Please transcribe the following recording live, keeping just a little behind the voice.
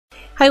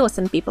Hi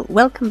awesome people,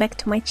 welcome back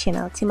to my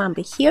channel,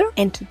 Timambe here,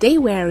 and today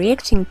we are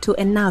reacting to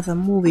another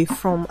movie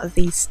from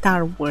the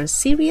Star Wars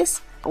series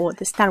or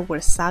the Star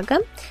Wars saga.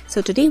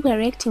 So today we are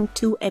reacting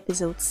to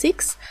episode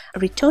 6,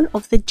 Return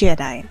of the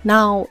Jedi.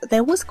 Now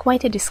there was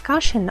quite a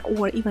discussion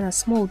or even a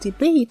small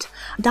debate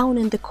down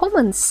in the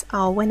comments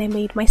when I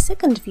made my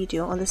second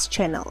video on this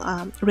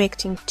channel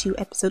reacting to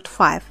episode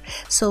 5.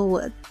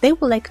 So they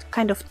were like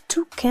kind of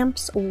two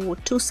camps or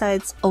two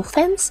sides of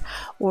fans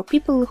or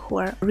people who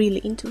are really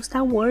into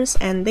Star Wars,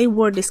 and they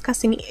were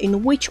discussing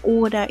in which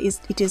order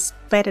it is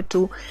better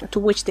to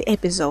watch the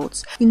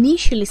episodes.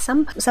 Initially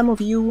some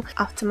of you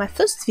after my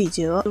first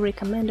video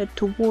recommended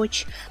to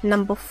watch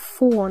number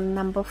 4,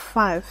 number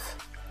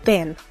 5,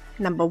 then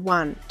number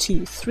 1,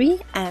 2, 3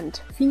 and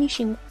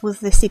finishing with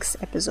the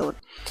 6th episode.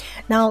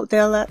 Now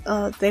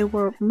there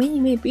were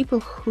many people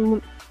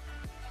who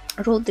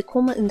wrote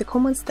in the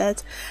comments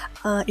that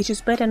it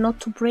is better not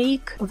to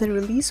break the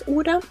release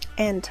order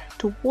and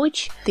to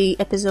watch the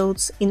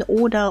episodes in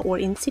order or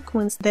in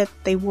sequence that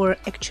they were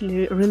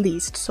actually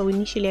released. So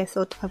initially I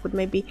thought I would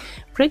maybe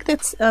break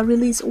that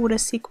release order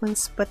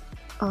sequence, but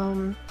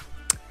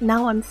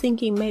now I'm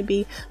thinking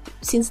maybe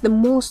since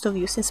most of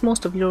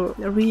you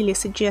really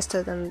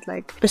suggested and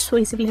like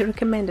persuasively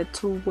recommended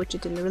to watch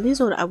it in the release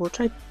order, I will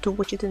try to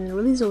watch it in the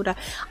release order.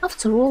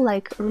 After all,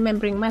 like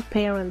remembering my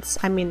parents,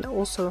 I mean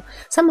also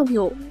some of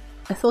you,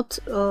 I thought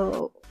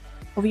of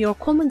your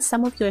comments,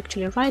 some of you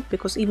actually right,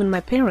 because even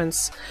my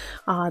parents,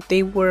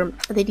 they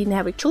didn't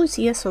have a choice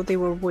here, so they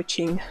were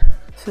watching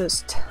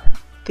first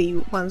the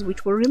ones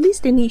which were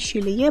released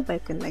initially, yeah,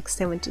 back in like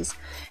 70s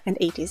and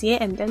 80s, yeah,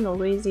 and then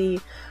already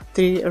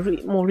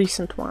the more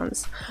recent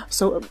ones.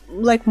 So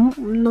like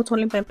not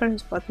only my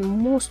parents but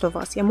most of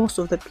us, yeah, most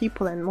of the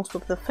people and most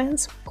of the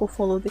fans who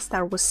follow the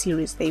Star Wars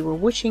series, they were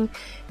watching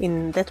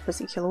in that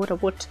particular order.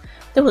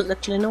 There was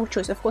actually no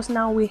choice. Of course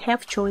now we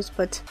have choice,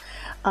 but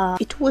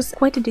it was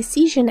quite a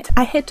decision.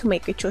 I had to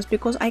make a choice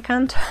because I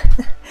can't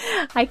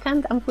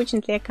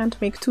unfortunately I can't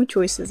make two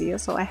choices here,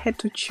 so I had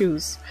to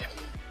choose.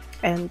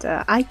 And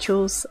I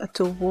chose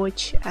to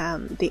watch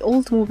the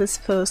old movies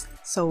first,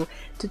 so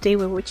today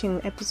we're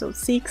watching episode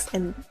 6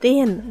 and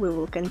then we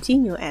will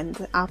continue,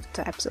 and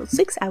after episode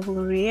 6 I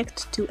will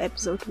react to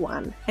episode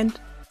 1 and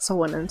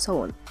so on and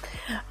so on.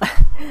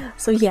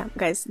 So yeah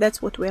guys,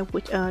 that's what we're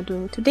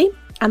doing today.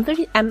 I'm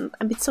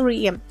a bit sorry,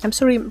 yeah, I'm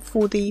sorry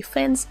for the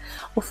fans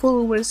or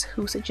followers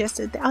who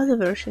suggested the other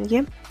version,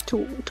 yeah,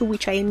 to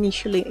which I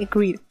initially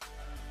agreed,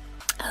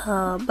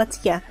 but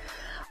yeah,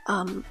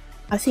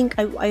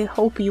 I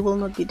hope you will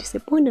not be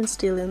disappointed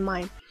still in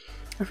my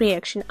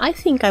reaction. I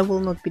think I will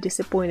not be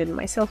disappointed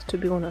myself, to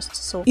be honest.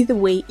 So either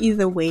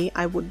way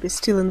I would be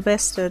still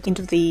invested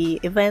into the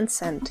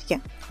events, and yeah,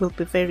 will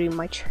be very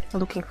much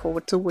looking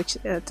forward to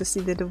see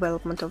the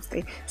development of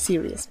the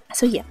series.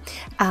 So yeah,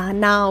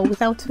 now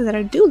without further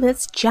ado,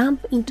 let's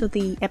jump into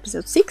the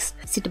episode 6.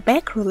 Sit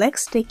back,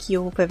 relax, take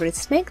your favorite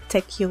snack,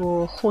 take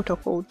your hot or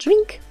cold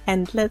drink,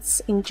 and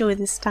let's enjoy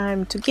this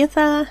time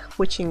together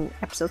watching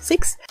episode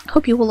 6.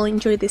 Hope you will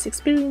enjoy this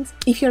experience.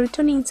 If you're a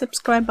returning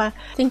subscriber,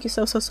 thank you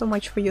so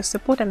much for your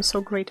support. I'm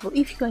so grateful.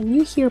 If you are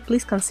new here,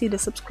 please consider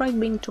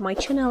subscribing to my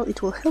channel.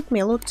 It will help me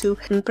a lot to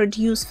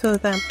produce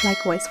further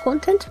likewise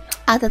content.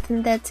 Other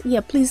than that,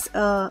 yeah, please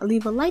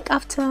leave a like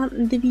after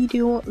the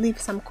video, leave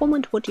some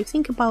comment what you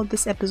think about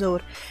this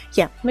episode,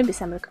 yeah, maybe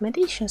some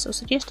recommendations or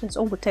suggestions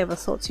or whatever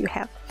thoughts you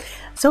have.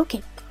 So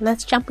okay,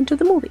 let's jump into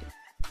the movie.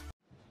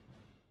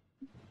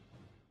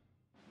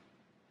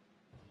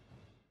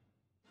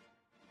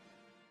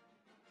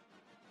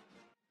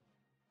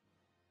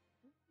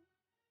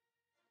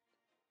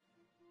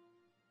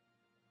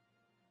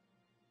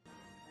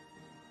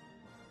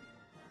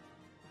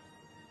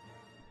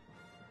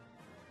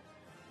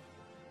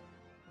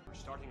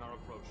 Starting our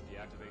approach,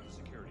 deactivate the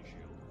security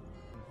shield.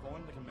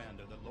 Inform the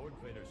commander that Lord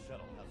Vader's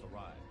shuttle has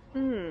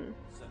arrived.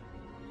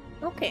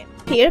 Okay,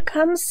 here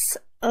comes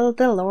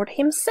the Lord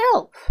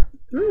himself.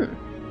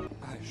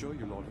 I assure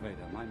you, Lord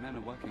Vader, my men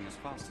are working as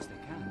fast as they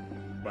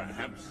can.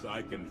 Perhaps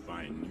I can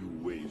find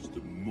new ways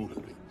to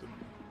motivate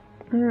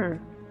them.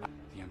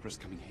 The Emperor's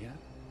coming here?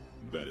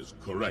 That is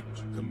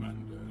correct,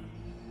 Commander.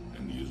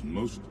 And he is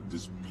most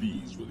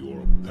displeased with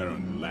your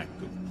apparent lack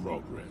of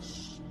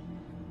progress.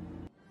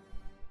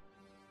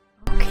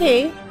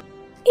 Okay,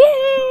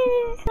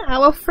 yay!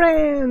 Our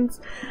friends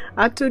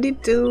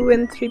R2-D2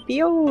 and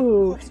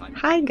 3PO.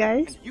 Hi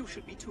guys.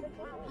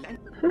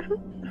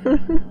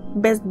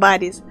 Best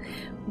buddies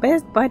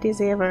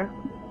ever.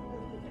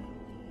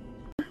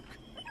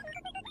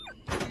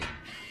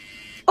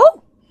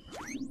 Oh,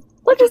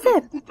 what is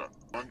that?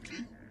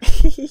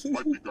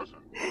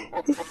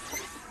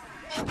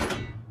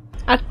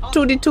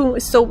 R2-D2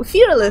 is so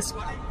fearless.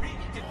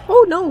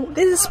 Oh no,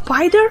 there's a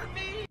spider.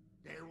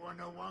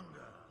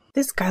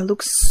 This guy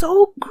looks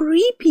so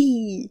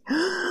creepy.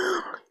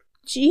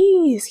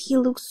 Jeez, he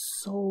looks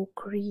so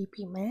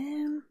creepy,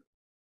 man.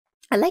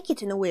 I like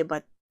it in a way,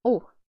 but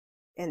oh,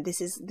 and this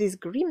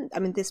green, I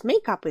mean this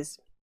makeup is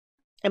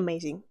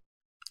amazing.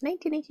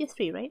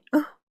 1983, right?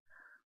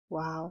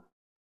 Wow.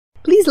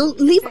 Please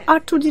leave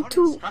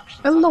R2-D2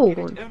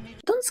 alone.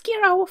 Don't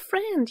scare our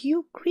friend,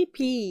 you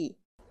creepy.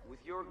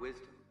 With your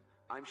wisdom,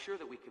 I'm sure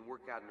that we can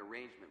work out an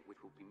arrangement which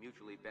will be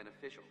mutually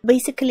beneficial.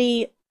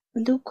 Basically,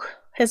 Luke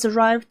has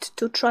arrived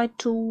to try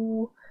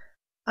to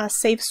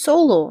save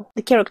Solo,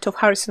 the character of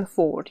Harrison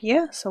Ford,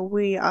 yeah? So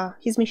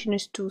his mission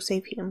is to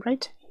save him,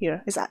 right?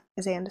 Here, as I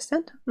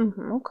understand?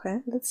 Okay,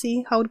 let's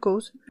see how it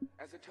goes.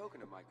 As a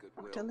token of my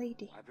goodwill, Dr.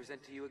 Lady. I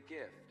present to you a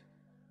gift.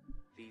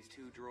 These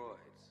two droids.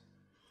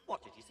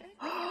 What did he say?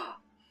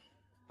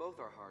 Both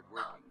are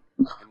hardworking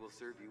and will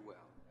serve you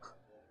well.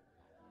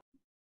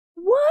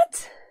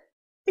 What?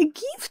 A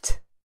gift?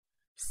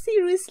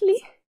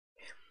 Seriously?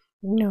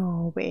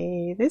 No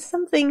way. There's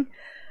something...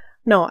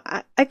 No,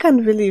 I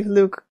can't believe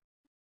Luke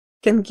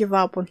can give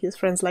up on his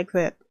friends like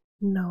that.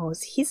 No,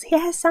 he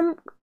has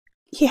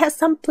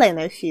some plan,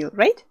 I feel,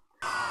 right?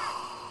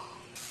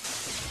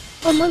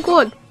 Oh my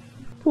god.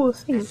 Poor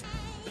thing.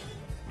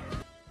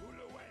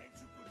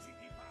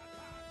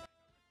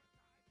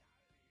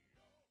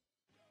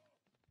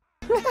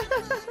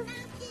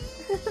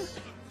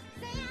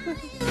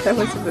 That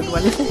was a good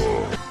one.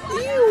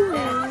 Ew.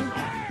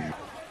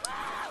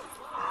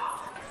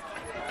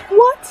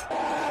 What?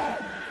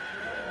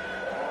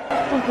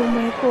 Oh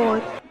my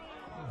god.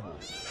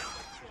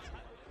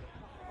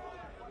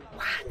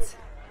 What?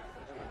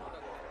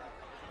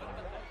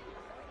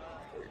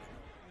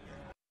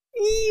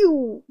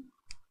 Ew.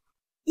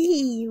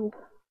 Ew.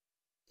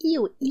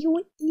 Ew,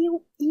 ew,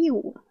 ew,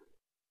 ew.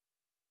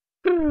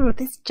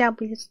 This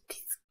job is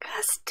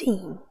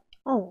disgusting.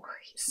 Oh,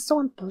 he's so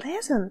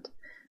unpleasant.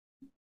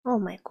 Oh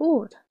my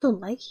god, don't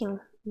like him.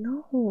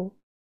 No.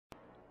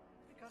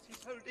 Because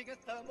he's holding a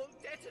thermal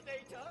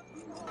detonator.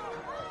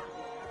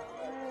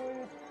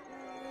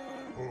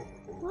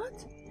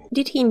 What?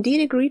 Did he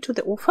indeed agree to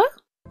the offer?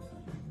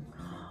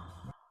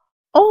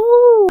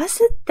 Oh,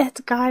 was it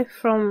that guy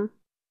from...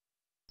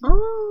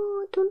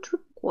 Oh, I don't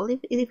recall if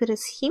it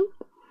is him.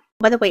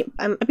 By the way,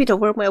 I'm a bit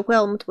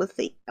overwhelmed with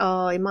the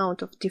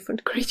amount of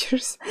different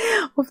creatures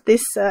of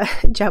this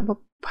Jabba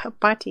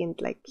party and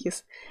like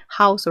his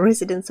house or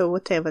residence or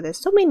whatever.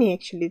 There's so many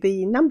actually.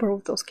 The number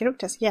of those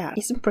characters, yeah,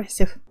 is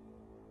impressive.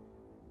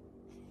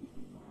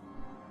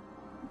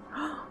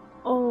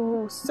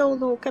 Oh,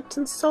 Solo,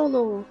 Captain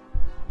Solo.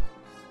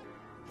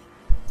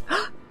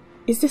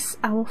 Is this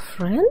our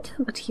friend?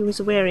 But he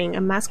was wearing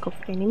a mask of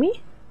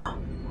enemy.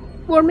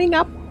 Warming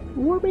up,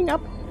 warming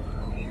up.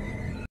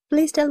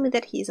 Please tell me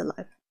that he is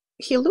alive.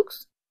 He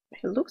looks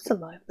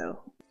alive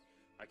though.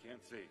 I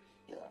can't see.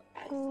 Your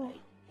eyesight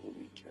will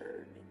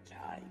return in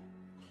time.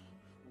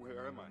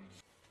 Where am I?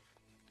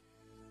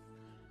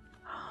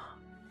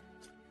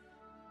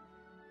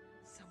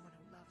 Someone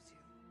who loves you.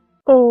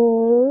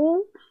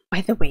 Oh.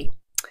 By the way,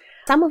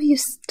 some of you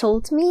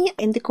told me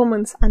in the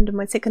comments under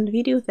my second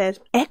video that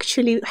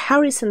actually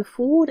Harrison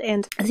Ford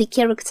and the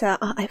character,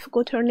 I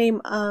forgot her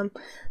name,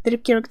 the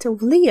character of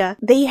Leia,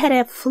 they had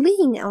a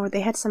fling or they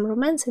had some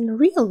romance in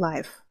real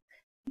life.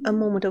 A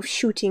moment of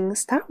shooting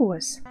Star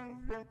Wars.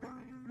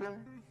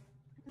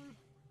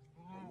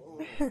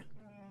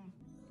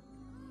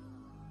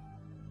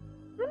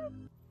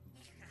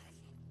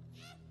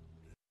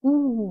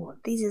 Ooh,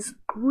 this is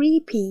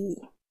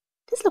creepy.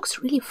 This looks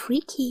really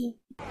freaky.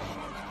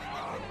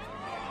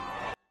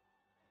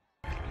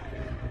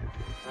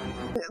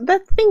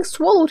 That thing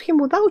swallowed him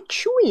without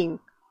chewing.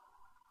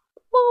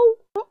 Oh,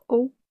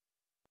 uh-oh.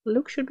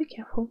 Luke should be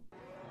careful.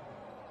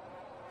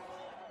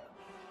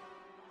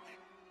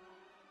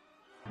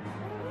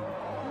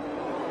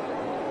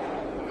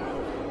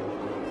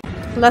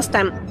 Last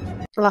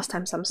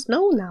time some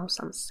snow, now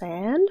some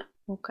sand.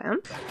 Okay.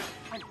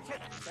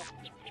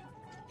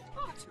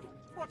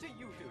 What are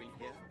you doing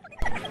here?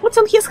 What's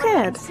on his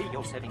head? See,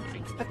 you're serving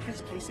drinks, but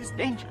this place is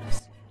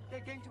dangerous. They're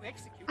going to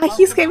execute. Ah,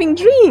 he's having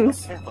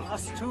drinks. Careful,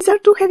 us too. Is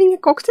R2 having a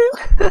cocktail?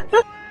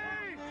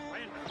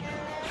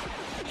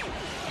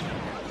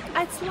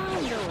 It's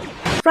Lando.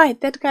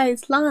 Right, that guy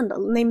is Lando.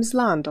 Name's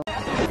Lando.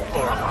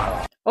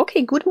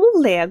 Okay, good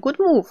move there. Good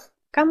move.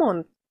 Come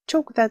on,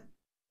 choke that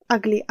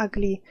ugly,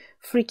 ugly,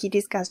 freaky,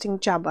 disgusting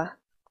Jabba.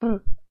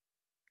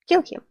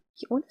 Kill him.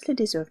 He honestly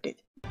deserved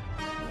it.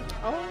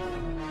 Oh.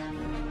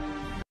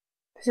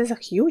 This is a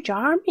huge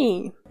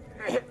army.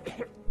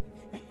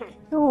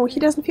 Oh, he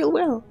doesn't feel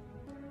well.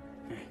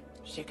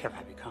 Sick have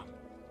I become?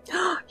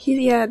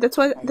 Yeah, that's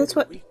what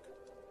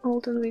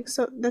old and weak.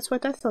 So that's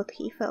what I thought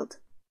he felt.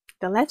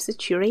 The life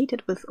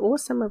saturated with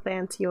awesome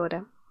events,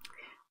 Yoda.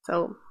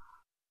 So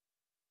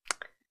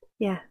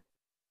yeah,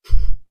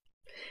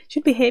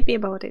 should be happy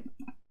about it.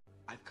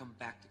 I've come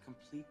back to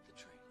complete the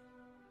training.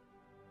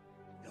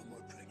 No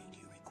more training do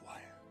you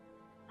require.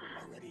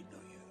 Already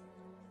know you.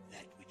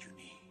 That which you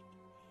need.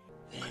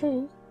 Then,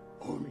 Okay.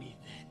 only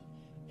then,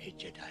 a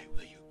Jedi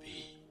will you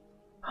be.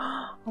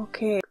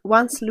 Okay.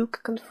 Once Luke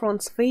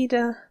confronts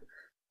Vader,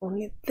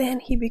 only then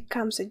he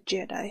becomes a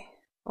Jedi.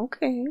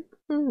 Okay.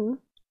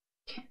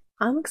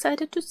 I'm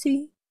excited to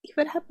see if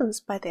it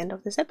happens by the end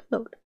of this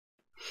episode.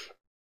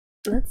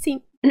 Let's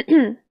see.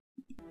 Fear,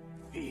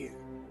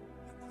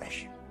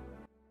 oppression,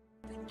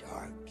 the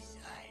dark side.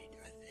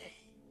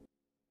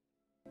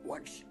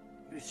 once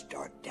you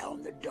start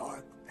down the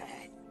dark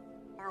path,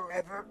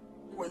 forever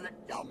will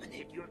it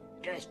dominate your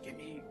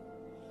destiny.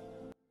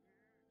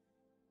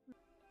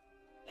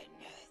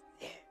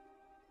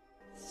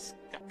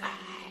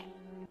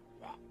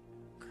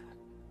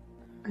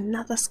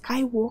 Another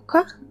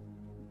Skywalker?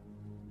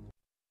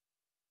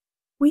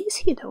 Where is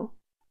he though?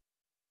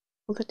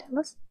 Will they tell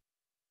us?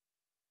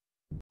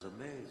 I was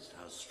amazed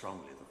how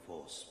strongly the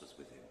Force was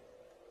with him.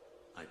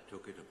 I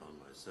took it upon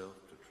myself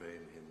to train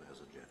him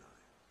as a Jedi.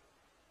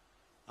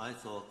 I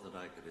thought that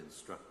I could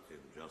instruct him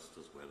just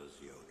as well as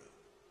Yoda.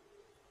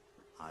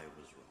 I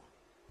was wrong.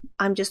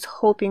 I'm just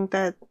hoping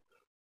that,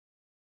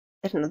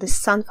 I don't know, this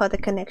son-father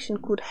connection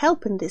could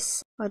help in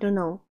this. I don't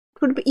know.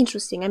 It would be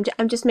interesting.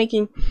 I'm just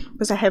making,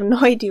 because I have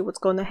no idea what's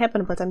going to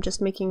happen, but I'm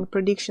just making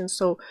predictions.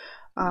 So,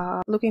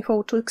 looking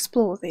forward to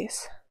explore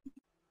this.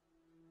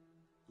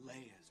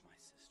 Leia's my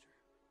sister.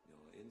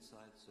 Your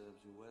insight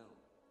serves you well.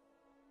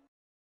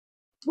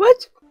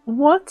 What?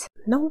 What?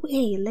 No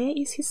way. Leia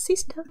is his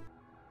sister.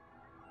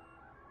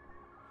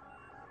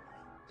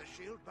 The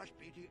shield must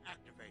be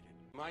deactivated.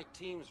 My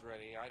team's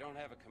ready. I don't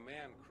have a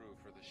command crew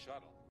for the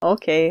shuttle.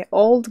 Okay,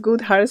 old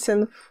good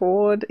Harrison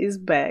Ford is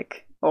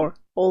back. Or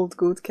old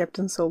good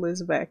Captain Solo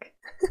is back.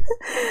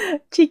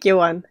 Cheeky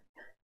one.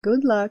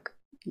 Good luck.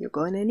 You're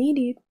gonna need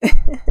it.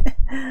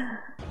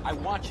 I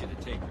want you to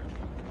take her.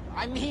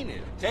 I mean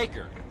it. Take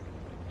her.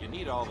 You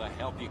need all the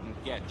help you can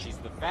get. She's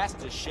the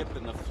fastest ship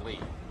in the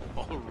fleet.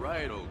 All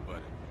right, old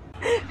buddy.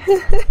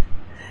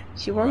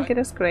 She won't get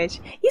a scratch.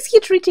 Is he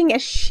treating a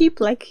sheep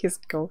like his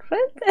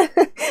girlfriend?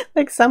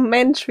 Like some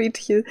men treat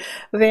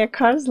their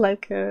cars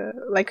like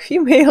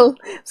female.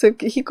 So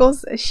he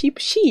calls a sheep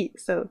she.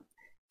 So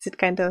is it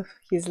kind of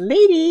his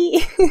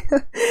lady?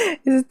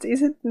 Is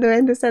it? Do I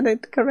understand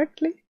it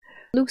correctly?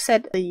 Luke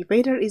said the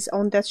Vader is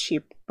on that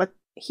ship, but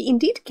he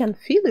indeed can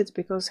feel it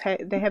because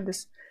they have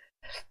this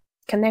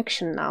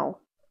connection now.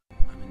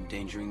 I'm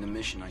endangering the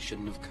mission. I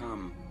shouldn't have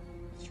come.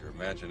 It's your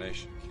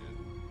imagination, kid.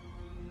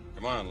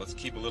 Come on, let's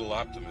keep a little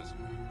optimism.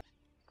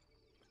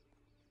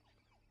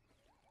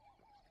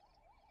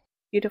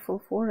 Beautiful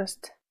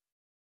forest.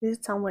 Is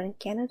it somewhere in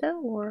Canada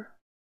or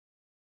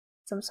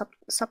some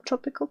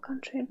subtropical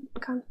country? I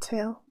can't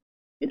tell.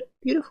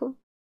 Beautiful.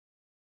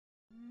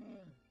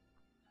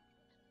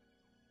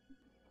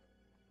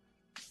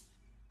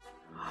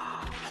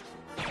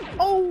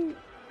 Oh,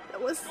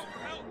 that was...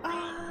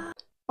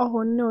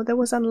 oh no, that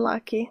was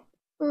unlucky.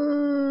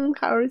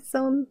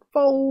 Harrison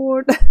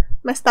Ford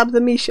messed up the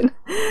mission.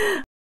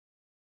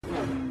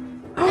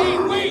 Hey,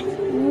 wait!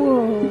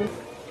 Whoa.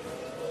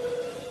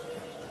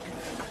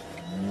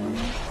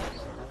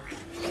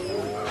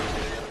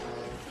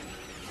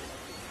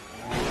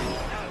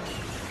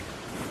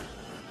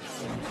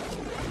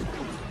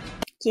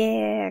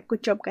 Yeah,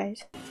 good job,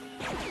 guys.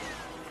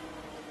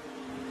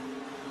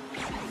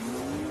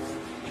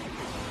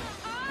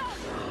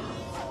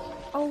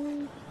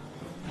 Oh.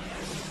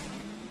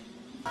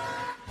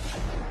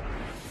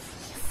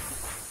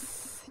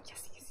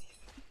 Yes.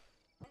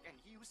 And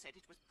you said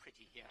it was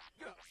pretty here.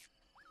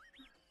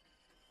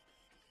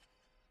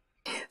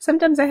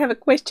 Sometimes I have a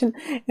question,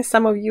 as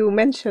some of you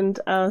mentioned.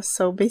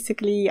 So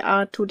basically,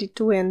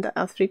 R2D2 and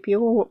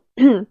R3PO,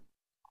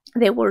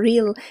 they were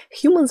real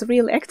humans,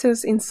 real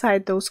actors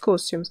inside those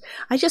costumes.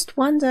 I just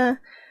wonder.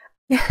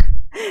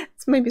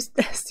 It's maybe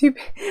a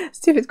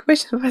stupid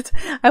question, but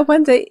I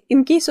wonder,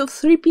 in case of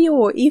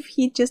 3PO, if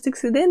he just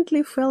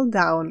accidentally fell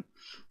down,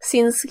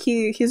 since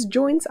his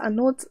joints are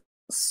not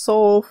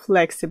so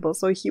flexible,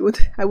 so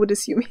I would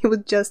assume he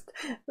would just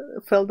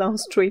fell down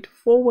straight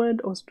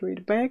forward or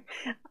straight back.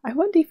 I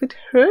wonder if it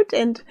hurt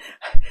and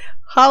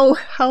how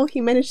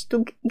he managed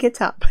to get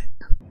up.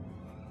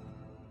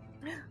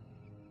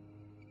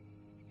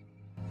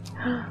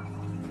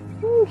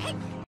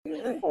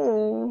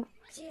 Oh.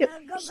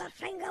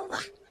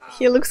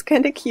 He looks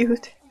kind of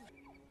cute.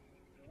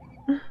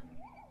 Come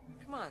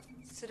on,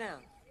 sit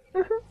down.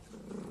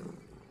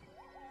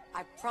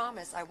 I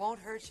promise I won't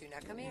hurt you. Now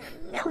come here.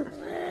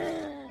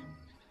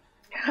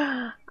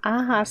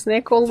 Aha,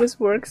 Snack always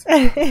works.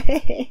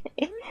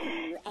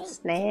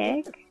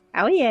 Snack.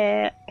 Oh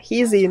yeah,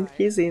 he's in.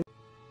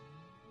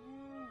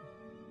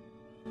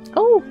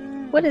 Oh,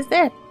 what is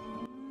that?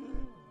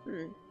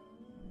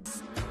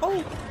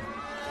 Oh.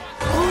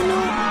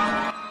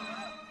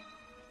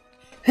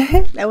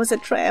 That was a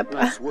trap.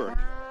 Nice work.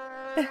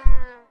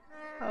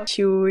 Oh,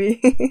 Chewie.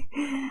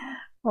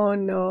 Oh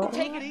no.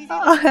 Take it easy.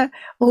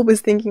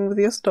 Always thinking with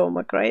your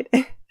stomach, right?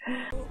 Hey,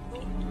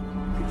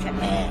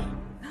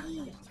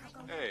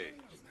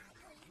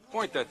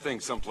 point that thing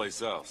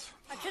someplace else.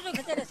 I have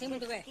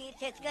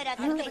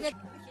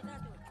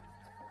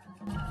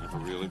a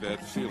really bad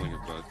feeling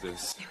about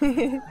this.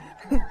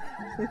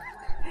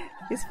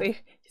 His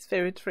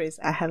favorite phrase.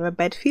 I have a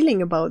bad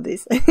feeling about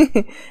this.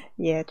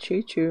 Yeah,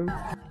 true.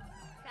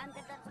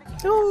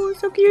 Oh,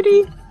 so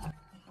cutie.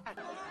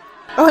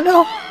 Oh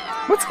no,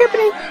 what's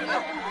happening?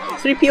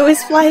 3PO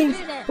is flying.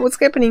 What's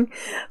happening?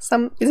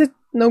 Is it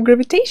no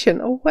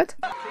gravitation or what?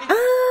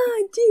 Ah,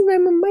 geez,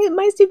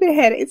 my stupid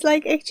head. It's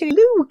like actually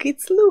Luke.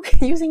 It's Luke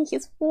using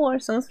his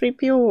force on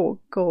 3PO.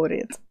 Got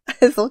it.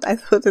 I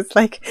thought it's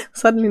like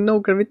suddenly no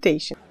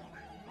gravitation.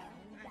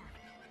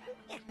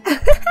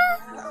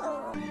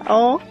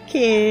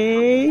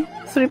 Okay,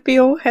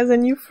 3PO has a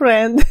new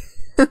friend.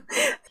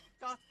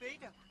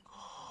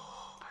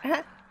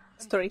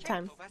 Story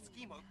time.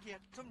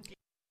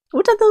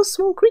 What are those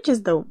small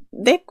creatures though?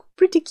 They're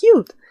pretty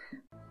cute.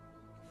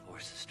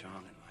 Force is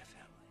strong in my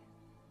family.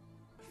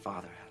 My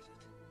father has it.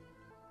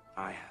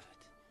 I have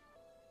it.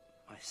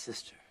 My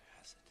sister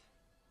has it.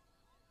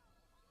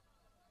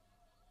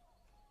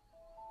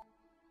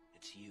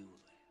 It's you,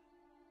 Leia.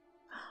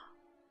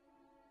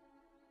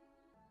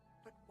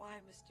 But why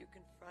must you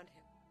confront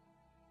him?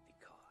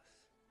 Because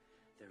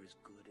there is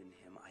good in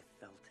him. I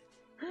felt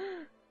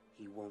it.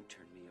 He won't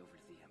turn me over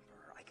to the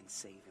Emperor. I can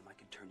save him. I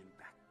can turn him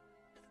back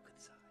to the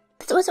good side.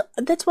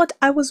 That's what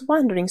I was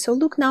wondering. So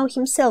Luke now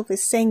himself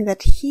is saying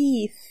that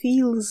he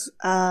feels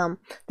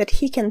that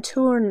he can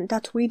turn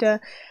Darth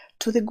Vader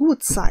to the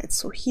good side.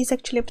 So he's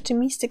actually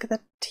optimistic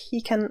that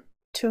he can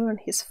turn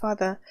his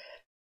father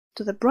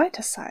to the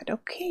brighter side.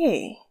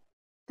 Okay,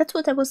 that's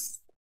what I was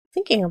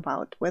thinking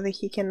about, whether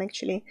he can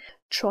actually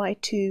try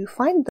to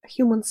find the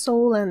human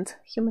soul and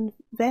human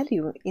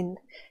value in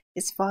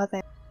his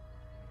father.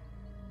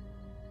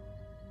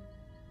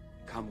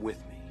 Come with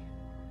me.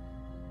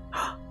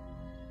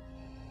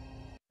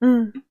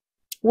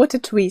 What a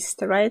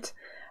twist, right?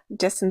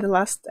 Just in the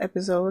last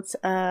episode,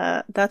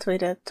 Darth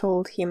Vader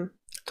told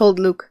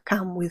Luke,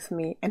 come with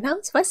me. And now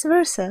it's vice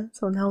versa.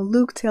 So now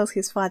Luke tells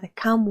his father,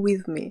 come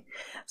with me.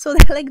 So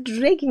they're like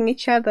dragging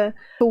each other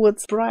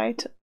towards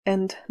bright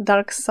and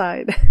dark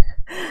side.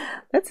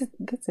 That's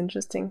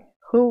interesting.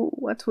 Who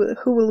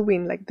will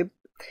win? Like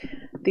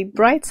the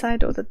bright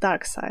side or the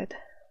dark side?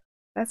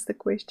 That's the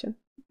question.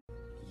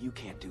 You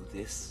can't do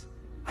this.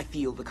 I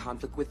feel the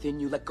conflict within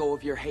you. Let go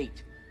of your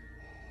hate.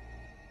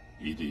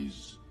 It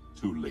is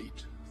too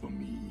late for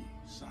me,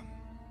 son.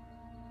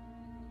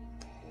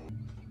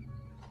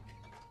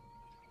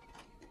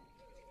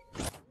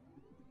 Look,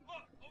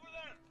 over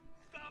there!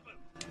 Stop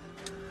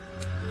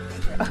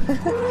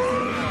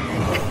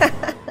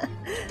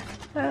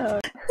it! Oh.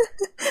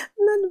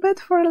 Not bad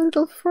for a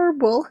little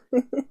furball.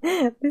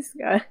 This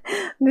guy,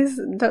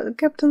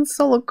 Captain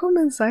Solo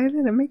comments, I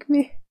don't know, make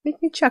me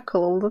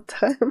chuckle all the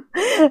time.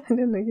 I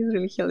don't know, he's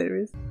really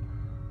hilarious.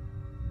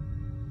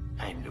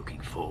 I'm looking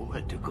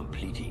forward to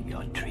completing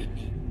your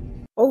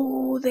training.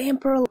 Oh, the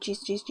Emperor!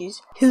 Jeez.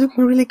 He's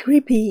looking really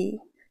creepy.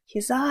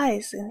 His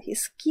eyes and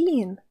his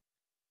skin.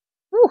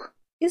 Ooh,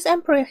 is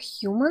Emperor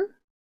human?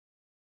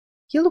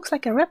 He looks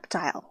like a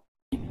reptile.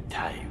 In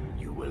time,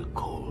 you will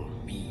call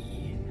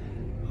me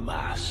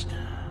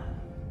Master.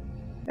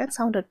 That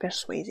sounded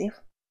persuasive.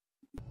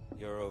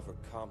 Your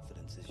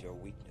overconfidence is your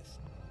weakness.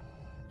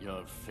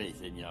 Your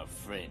faith in your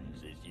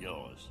friends is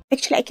yours.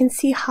 Actually, I can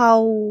see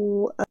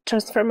how a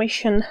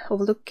transformation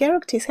of the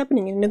character is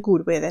happening in a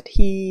good way, that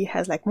he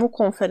has like more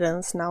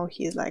confidence now.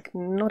 He's like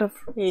not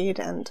afraid,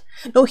 and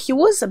no, he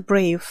was a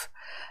brave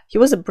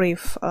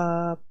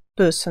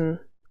person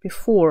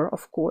before,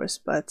 of course,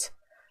 but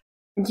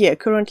yeah,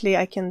 currently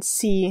I can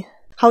see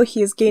how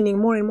he is gaining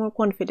more and more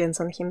confidence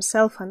on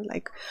himself and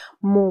like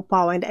more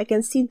power, and I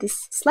can see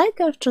this slight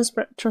kind of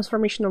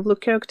transformation of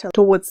Luke character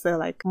towards the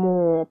like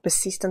more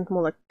persistent,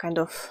 more like kind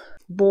of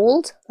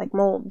bold, like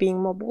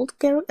being more bold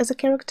as a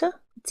character,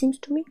 it seems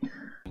to me.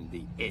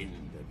 The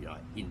end of your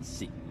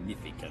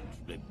insignificant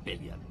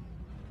rebellion.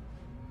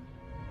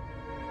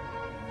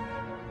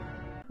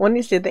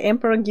 Honestly, the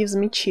Emperor gives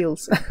me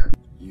chills.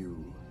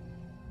 You,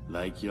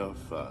 like your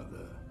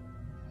father,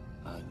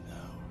 are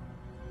now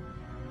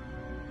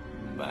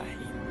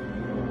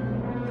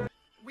mine.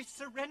 We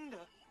surrender!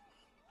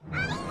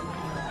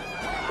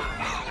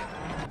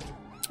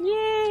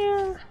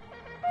 Yeah!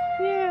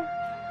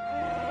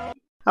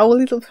 Our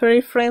little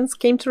furry friends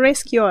came to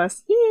rescue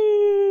us.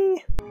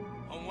 Yay!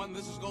 On one,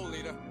 this is go,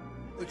 leader.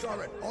 It's all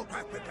right. All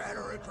craft prepare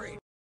to retreat.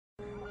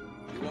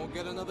 You won't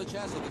get another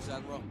chance at this,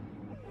 Admiral.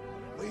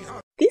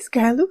 This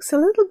guy looks a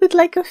little bit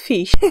like a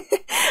fish. I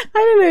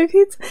don't know if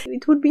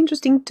it would be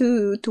interesting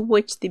to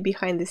watch the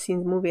behind the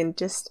scenes movie and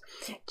just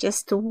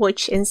to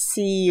watch and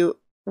see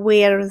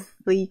where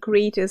the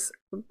creators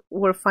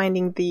were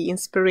finding the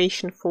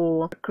inspiration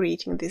for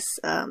creating these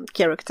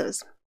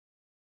characters.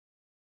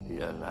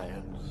 The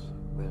Alliance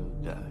will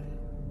die,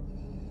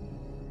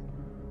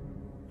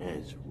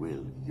 as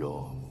will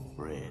your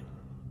friends.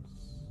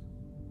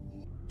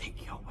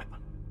 Take your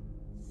weapon.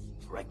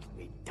 Strike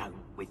me down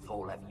with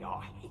all of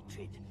your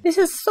hatred. This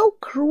is so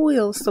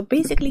cruel. So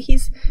basically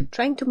he's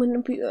trying to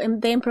manipulate,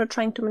 and the Emperor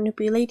trying to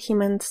manipulate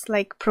him and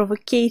like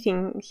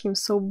provoking him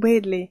so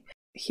badly.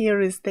 Here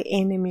is the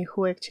enemy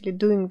who actually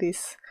doing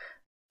this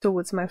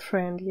towards my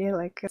friend. Yeah,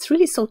 like it's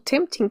really so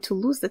tempting to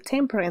lose the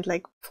temper and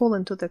like fall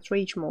into that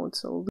rage mode.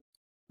 So I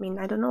mean,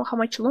 I don't know how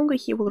much longer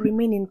he will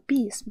remain in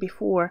peace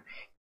before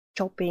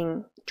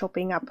chopping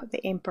up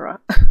the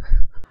Emperor.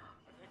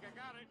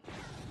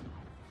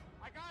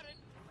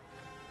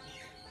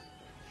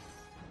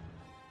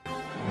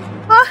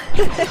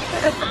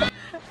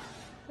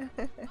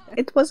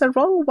 It was a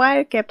wrong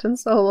wire, Captain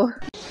Solo.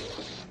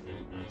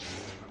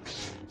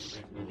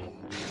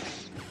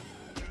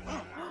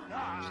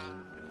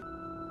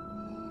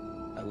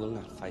 I will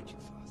not fight you,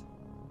 Father.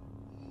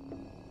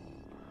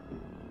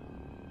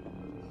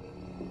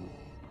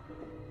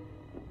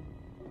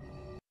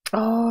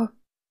 Oh,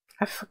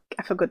 I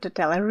forgot to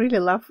tell. I really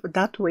love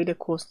Darth Vader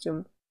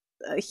costume.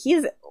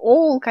 His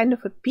all kind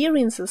of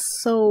appearances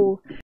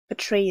so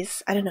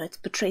portrays, I don't know, it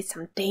portrays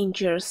some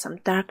danger, some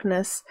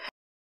darkness.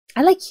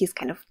 I like his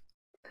kind of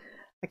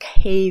like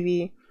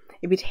heavy,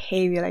 a bit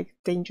heavy, like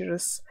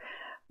dangerous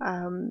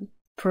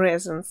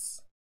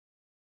presence.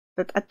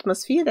 That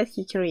atmosphere that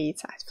he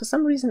creates. For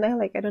some reason I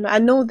don't know. I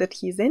know that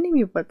he's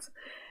enemy, but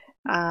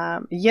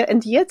yeah,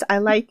 and yet I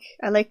like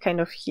kind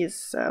of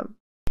his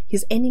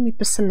enemy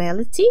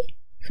personality,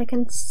 if I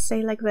can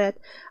say like that.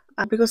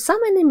 Because some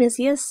enemies,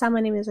 yes, some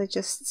enemies are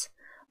just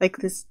like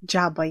this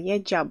Jabba. Yeah,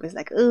 Jabba is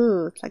like,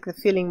 oh, it's like a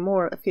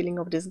feeling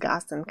of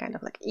disgust and kind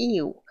of like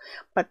ew.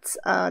 But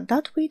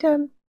Darth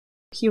Vader,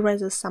 he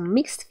raises some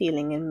mixed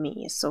feeling in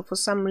me. So for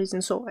some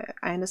reason, so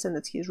I understand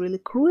that he's really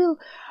cruel,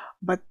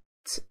 but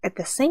at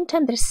the same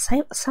time, there's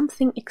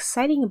something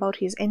exciting about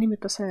his enemy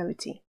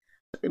personality.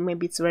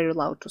 Maybe it's very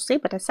loud to say,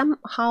 but I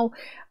somehow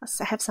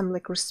have some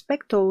like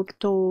respect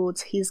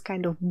towards his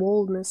kind of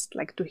boldness,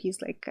 like to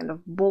his like kind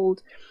of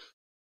bold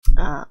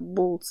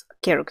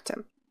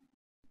character,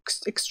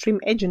 extreme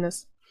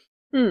edginess.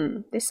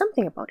 There's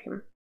something about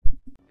him.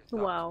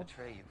 Wow.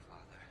 Betray you,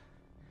 Father.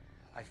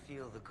 I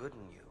feel the good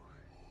in you,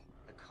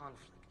 the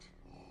conflict.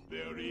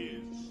 There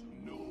is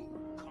no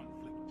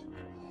conflict.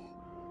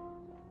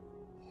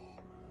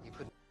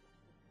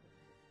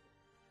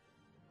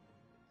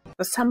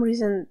 For some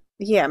reason,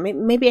 yeah,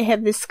 maybe I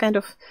have this kind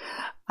of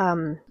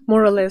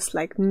more or less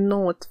like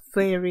not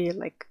very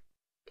like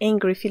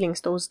angry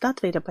feelings towards Darth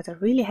Vader, but I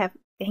really have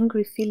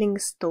angry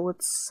feelings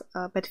towards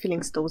bad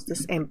feelings towards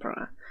this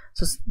Emperor.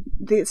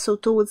 So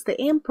towards the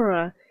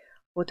Emperor,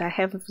 what I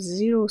have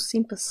zero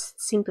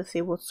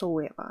sympathy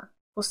whatsoever.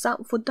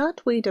 For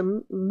Darth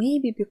Vader,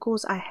 maybe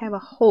because I have a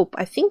hope.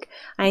 I think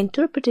I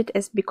interpret it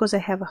as because I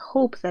have a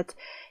hope that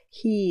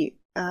he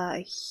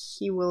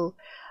will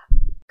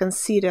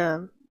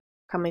consider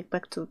coming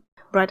back to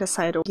brighter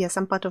side. Or yeah,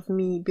 some part of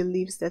me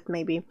believes that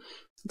maybe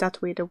Darth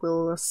Vader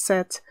will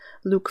set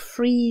Luke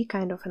free,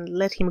 kind of, and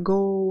let him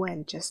go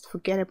and just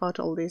forget about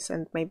all this,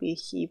 and maybe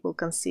he will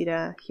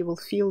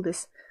feel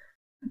this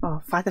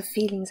father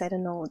feelings. I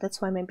don't know.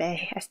 That's why maybe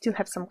I still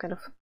have some kind of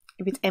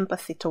a bit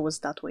empathy towards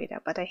Darth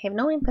Vader, but I have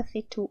no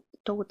empathy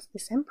towards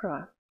this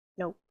Emperor.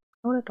 No,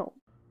 not at all.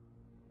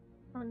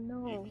 Oh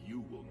no. If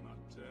you will not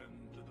turn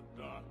to the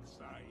dark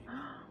side,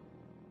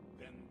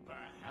 then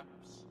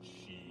perhaps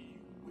she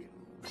will.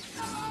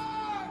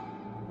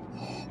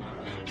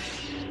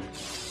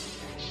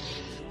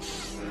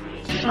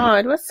 Oh,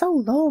 it was so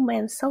low,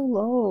 man, so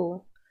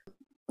low.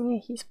 Yeah,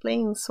 he's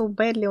playing so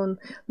badly on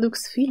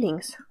Luke's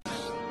feelings.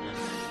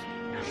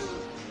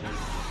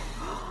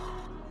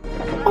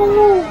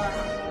 Oh!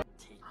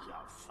 Take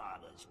your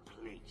father's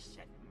place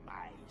at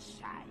my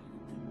side.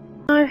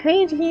 I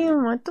hate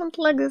him. I don't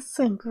like this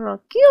Emperor.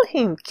 Kill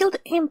him. Kill the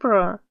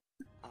Emperor.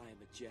 I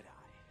am a Jedi,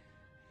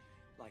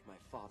 like my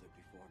father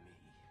before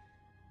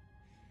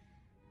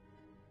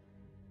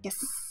me.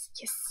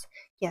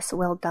 Yes,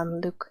 well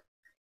done, Luke.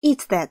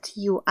 Eat that,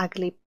 you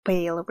ugly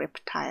pale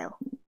reptile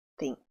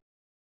thing.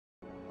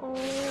 Oh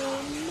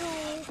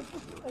no.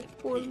 Oh,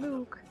 poor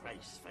Luke.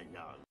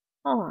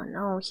 Oh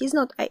no, he's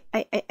not. I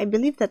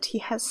believe that he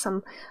has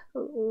some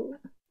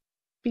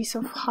piece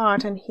of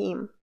heart in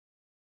him.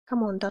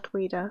 Come on, Darth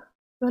Vader.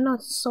 You're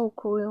not so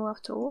cruel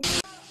after all.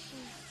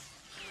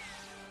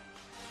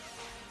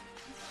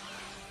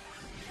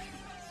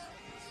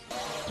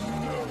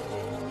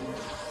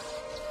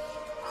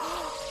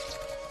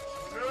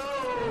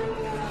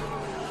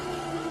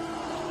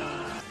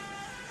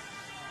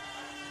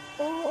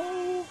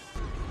 Oh.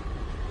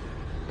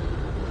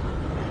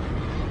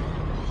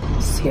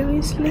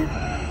 Seriously?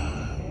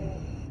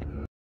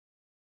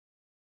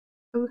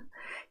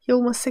 He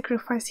almost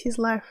sacrificed his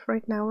life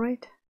right now,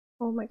 right?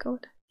 Oh my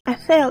god. I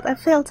felt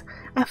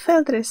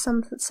there is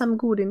some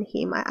good in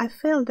him. I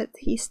felt that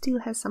he still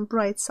has some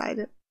bright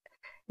side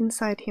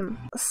inside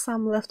him.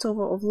 Some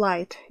leftover of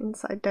light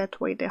inside that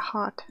way, the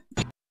heart.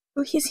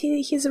 Oh,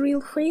 his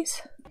real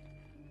face?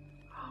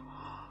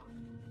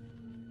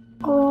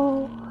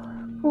 Oh,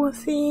 poor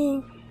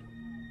thing.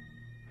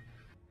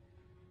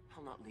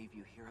 I'll not leave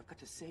you here. I've got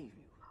to save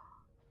you.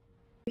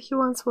 He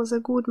once was a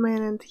good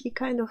man, and he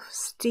kind of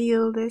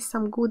still, there's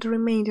some good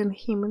remained in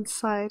him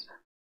inside.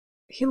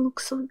 He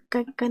looks so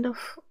kind of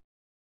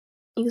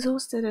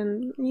exhausted,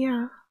 and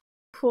yeah,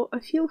 I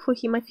feel for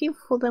him. I feel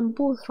for them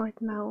both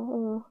right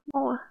now.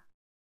 Oh,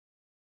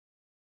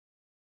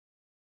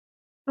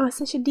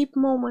 such a deep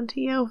moment,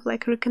 yeah, of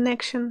like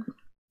reconnection,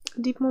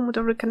 deep moment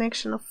of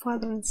reconnection of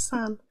father and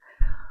son.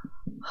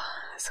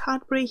 It's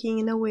heartbreaking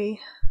in a way.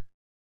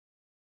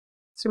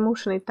 It's an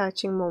emotionally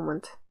touching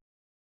moment.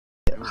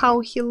 how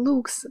he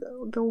looks,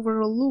 the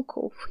overall look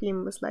of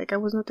him was like, I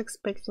was not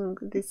expecting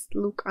this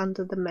look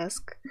under the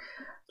mask.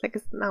 Like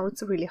now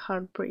it's really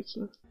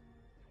heartbreaking.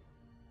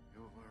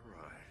 You were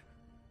right.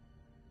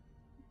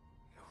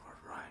 You were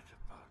right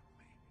about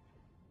me.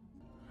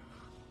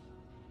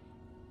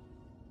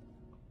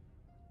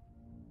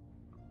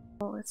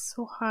 Oh, it's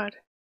so hard.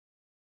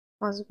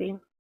 Must be.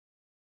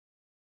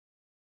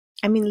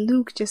 I mean,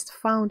 Luke just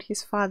found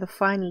his father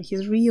finally,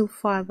 his real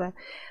father,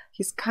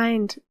 his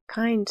kind,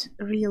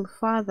 real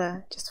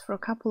father, just for a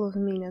couple of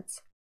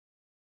minutes.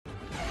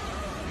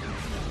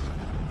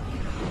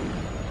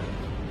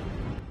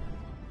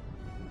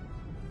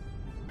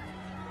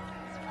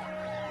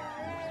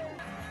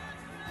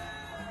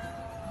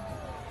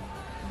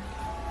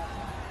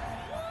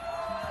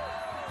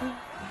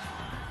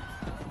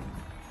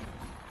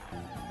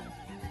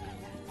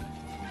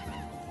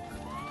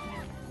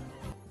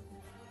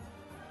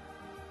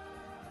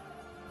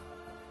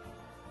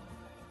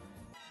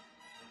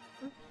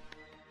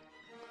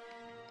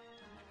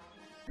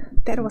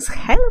 That was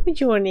hell of a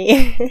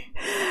journey.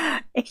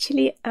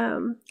 Actually,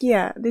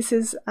 yeah, this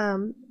is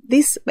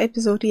this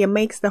episode here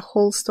makes the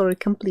whole story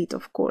complete,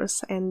 of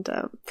course, and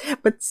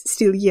but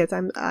still, yet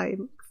I'm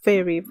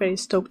very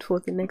stoked for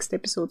the next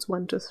episodes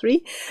 1 to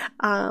 3.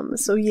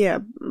 So yeah,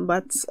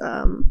 but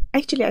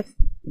actually I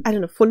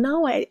don't know, for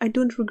now I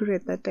don't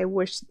regret that I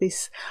watched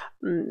this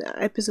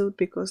episode,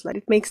 because like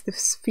it makes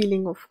this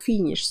feeling of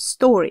finished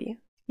story.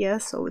 Yeah,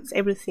 so it's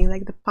everything,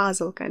 like the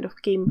puzzle kind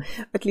of came,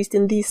 at least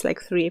in these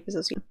like 3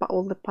 episodes,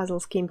 all the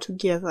puzzles came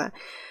together.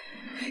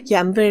 Yeah,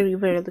 I'm very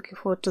looking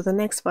forward to the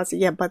next part.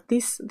 Yeah, but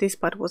this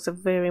part was a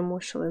very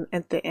emotional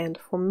at the end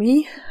for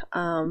me.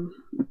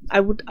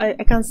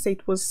 I can't say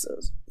it was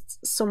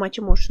so much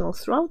emotional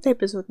throughout the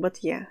episode,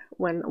 but yeah,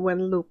 when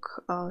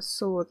Luke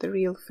saw the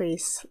real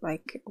face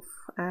like of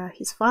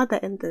his father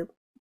and the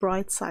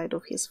bright side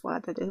of his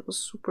father, that was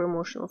super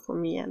emotional for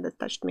me, and that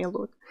touched me a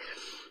lot.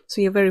 So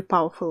yeah, very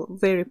powerful,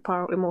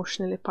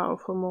 emotionally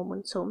powerful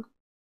moment. So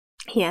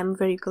yeah, I'm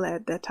very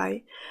glad that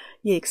I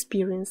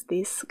experienced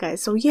this,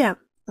 guys. So yeah,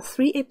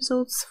 3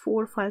 episodes,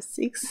 4, 5,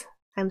 6.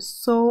 I'm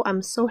so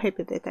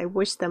happy that I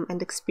watched them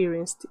and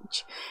experienced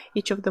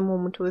each of the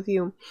moment with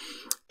you.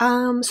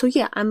 So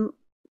yeah, I'm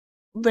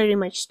very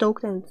much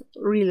stoked and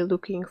really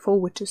looking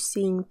forward to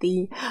seeing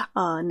the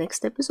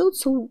next episode.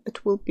 So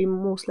it will be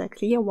most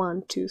likely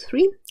 1, 2,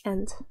 3,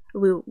 and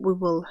we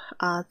will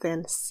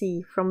then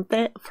see from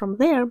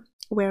there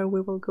where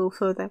we will go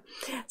further.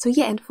 So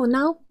yeah, and for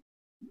now,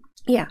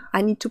 yeah,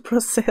 I need to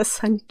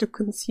process, I need to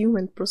consume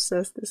and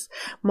process this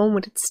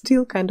moment. It's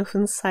still kind of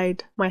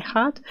inside my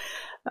heart.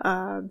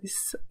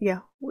 This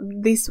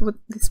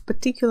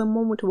particular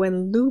moment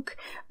when Luke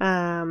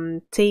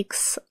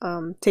takes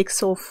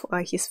off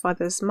his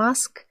father's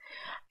mask,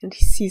 and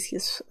he sees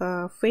his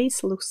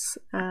face, looks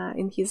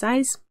in his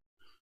eyes,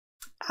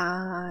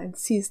 and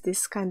sees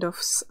this kind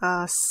of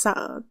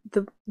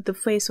the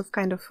face of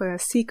kind of a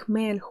sick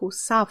man who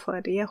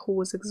suffered, yeah, who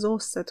was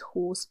exhausted,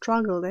 who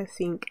struggled, I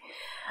think.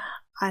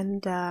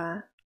 And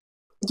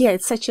yeah,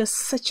 it's such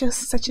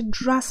a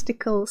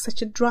drastic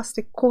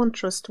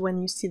contrast when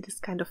you see this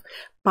kind of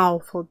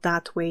powerful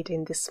Darth Vader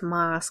in this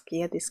mask,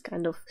 yeah, this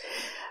kind of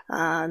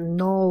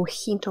no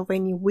hint of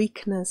any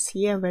weakness,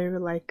 yeah, very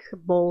like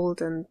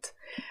bold and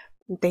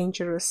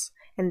dangerous.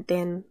 And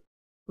then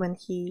when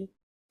he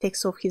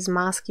takes off his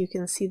mask, you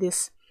can see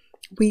this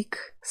weak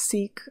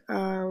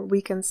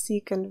and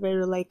sick and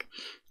very like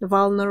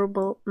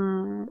vulnerable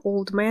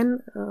old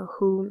man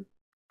who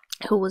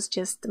was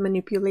just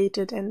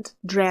manipulated and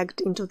dragged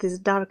into this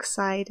dark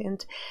side.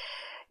 And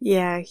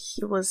yeah,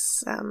 he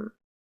was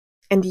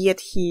and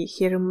yet he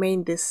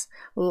remained this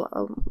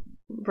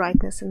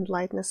brightness and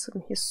lightness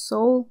in his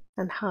soul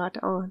and heart.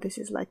 Oh, this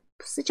is like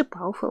such a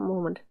powerful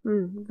moment.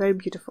 Very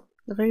beautiful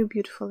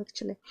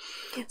actually.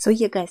 So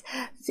yeah, guys,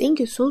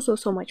 thank you so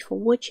much for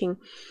watching.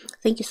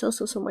 Thank you so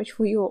much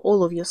for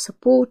all of your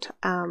support.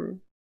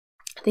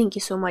 Thank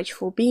you so much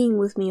for being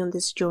with me on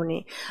this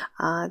journey.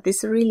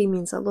 This really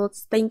means a lot.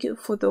 Thank you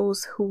for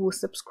those who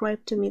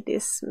subscribe to me.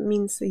 This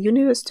means the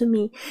universe to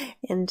me.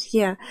 And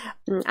yeah,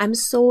 I'm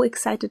so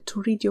excited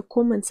to read your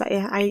comments.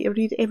 I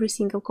read every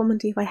single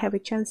comment if I have a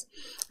chance.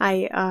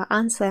 I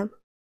answer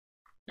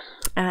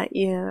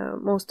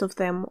most of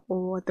them,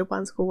 or the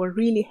ones who were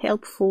really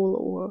helpful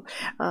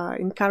or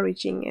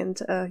encouraging. And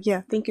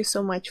yeah, thank you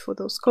so much for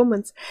those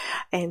comments.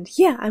 And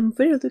yeah, I'm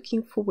very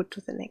looking forward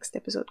to the next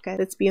episode, guys.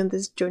 Let's be on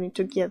this journey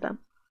together.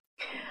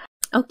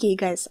 Okay,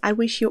 guys, I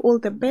wish you all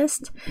the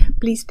best.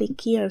 Please take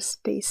care,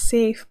 stay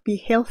safe, be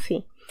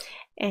healthy,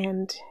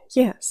 and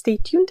yeah, stay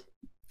tuned,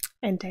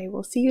 and I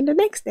will see you in the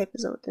next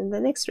episode, in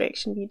the next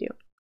reaction video.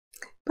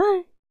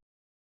 Bye.